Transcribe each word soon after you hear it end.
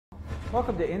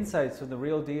Welcome to Insights with The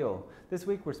Real Deal. This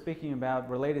week we're speaking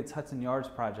about Related's Hudson Yards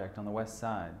project on the west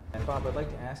side. And Bob, I'd like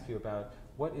to ask you about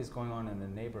what is going on in the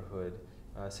neighborhood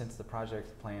since the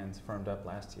project plans firmed up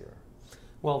last year.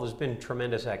 Well, there's been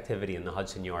tremendous activity in the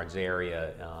Hudson Yards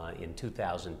area. In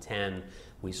 2010,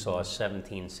 we saw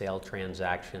 17 sale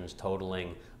transactions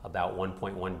totaling about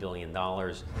 $1.1 billion.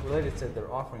 Related said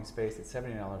they're offering space at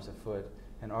 $70 a foot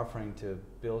and offering to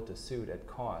build to suit at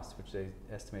cost, which they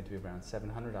estimate to be around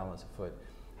 $700 a foot.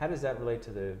 How does that relate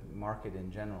to the market in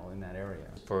general in that area?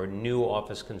 For new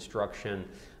office construction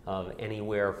of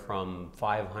anywhere from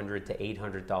 $500 to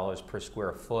 $800 per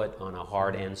square foot on a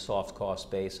hard and soft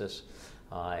cost basis,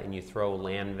 and you throw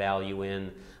land value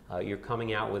in, you're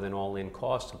coming out with an all-in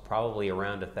cost of probably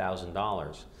around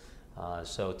 $1,000.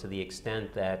 So to the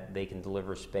extent that they can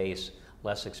deliver space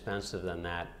less expensive than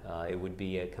that, it would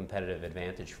be a competitive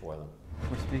advantage for them.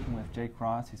 We're speaking with Jake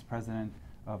Ross. He's president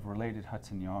of Related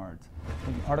Hudson Yards.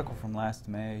 The article from last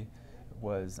May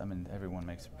was, I mean, everyone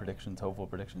makes predictions, hopeful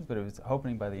predictions, but it was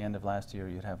hoping by the end of last year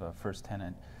you'd have a first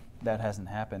tenant. That hasn't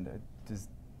happened.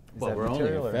 Well, we're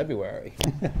only in February,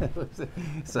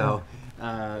 so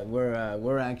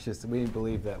we're anxious. We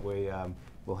believe that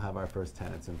we'll have our first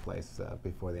tenants in place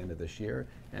before the end of this year,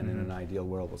 and in an ideal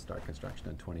world, we'll start construction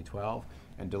in 2012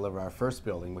 and deliver our first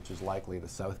building, which is likely the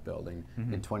south building,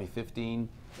 in 2015,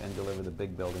 and deliver the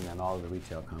big building and all of the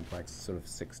retail complex, sort of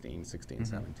 16,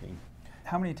 17.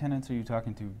 How many tenants are you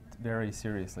talking to very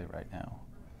seriously right now?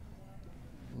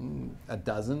 A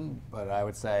dozen, but I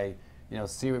would say, you know,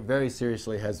 very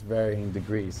seriously has varying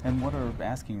degrees. And what are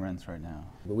asking rents right now?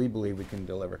 But we believe we can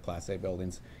deliver Class A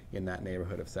buildings in that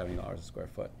neighborhood of $70 a square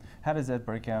foot. How does that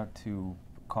break out to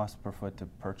cost per foot to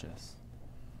purchase?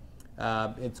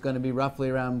 It's going to be roughly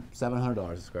around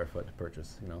 $700 a square foot to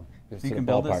purchase. You know, you can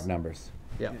build ballpark numbers.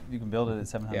 Yeah, you can build it at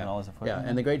 $700 a foot. Yeah,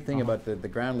 and the great thing about the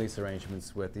ground lease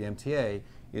arrangements with the MTA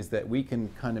is that we can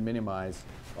kind of minimize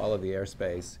all of the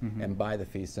airspace and buy the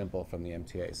fee simple from the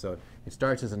MTA. So it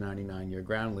starts as a 99-year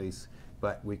ground lease,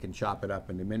 but we can chop it up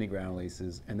into mini ground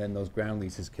leases, and then those ground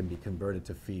leases can be converted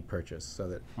to fee purchase, so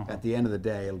that at the end of the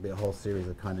day, it'll be a whole series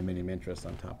of condominium interests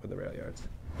on top of the rail yards.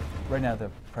 Right now, the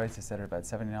price is set at about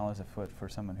 $70 a foot for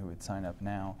someone who would sign up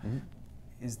now.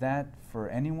 Is that for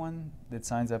anyone that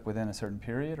signs up within a certain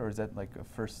period, or is that like a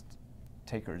first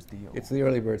taker's deal? It's the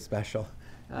early bird special.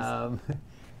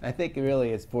 I think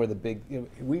really it's for the big,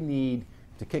 we need,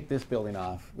 to kick this building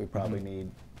off, we probably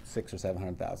need 600,000 or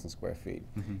 700,000 square feet.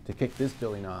 To kick this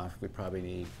building off, we probably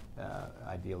need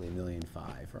ideally $1.5 million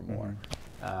or more.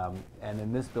 And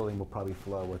then this building will probably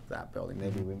flow with that building.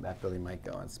 Maybe that building might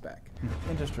go on spec.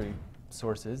 Industry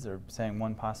sources are saying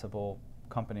one possible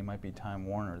company might be Time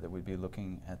Warner that would be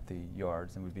looking at the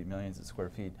yards and would be millions of square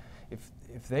feet.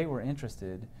 If they were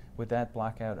interested, would that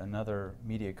block out another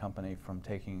media company from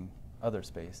taking other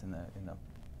space in the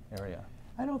area?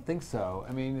 I don't think so.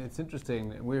 I mean, it's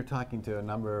interesting. We're talking to a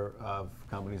number of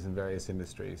companies in various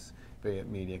industries, be it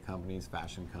media companies,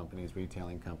 fashion companies,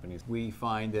 retailing companies. We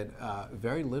find that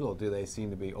very little do they seem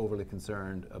to be overly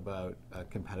concerned about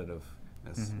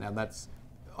competitiveness. Now that's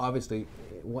obviously,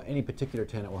 any particular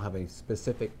tenant will have a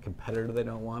specific competitor they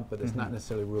don't want, but it's not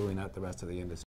necessarily ruling out the rest of the industry.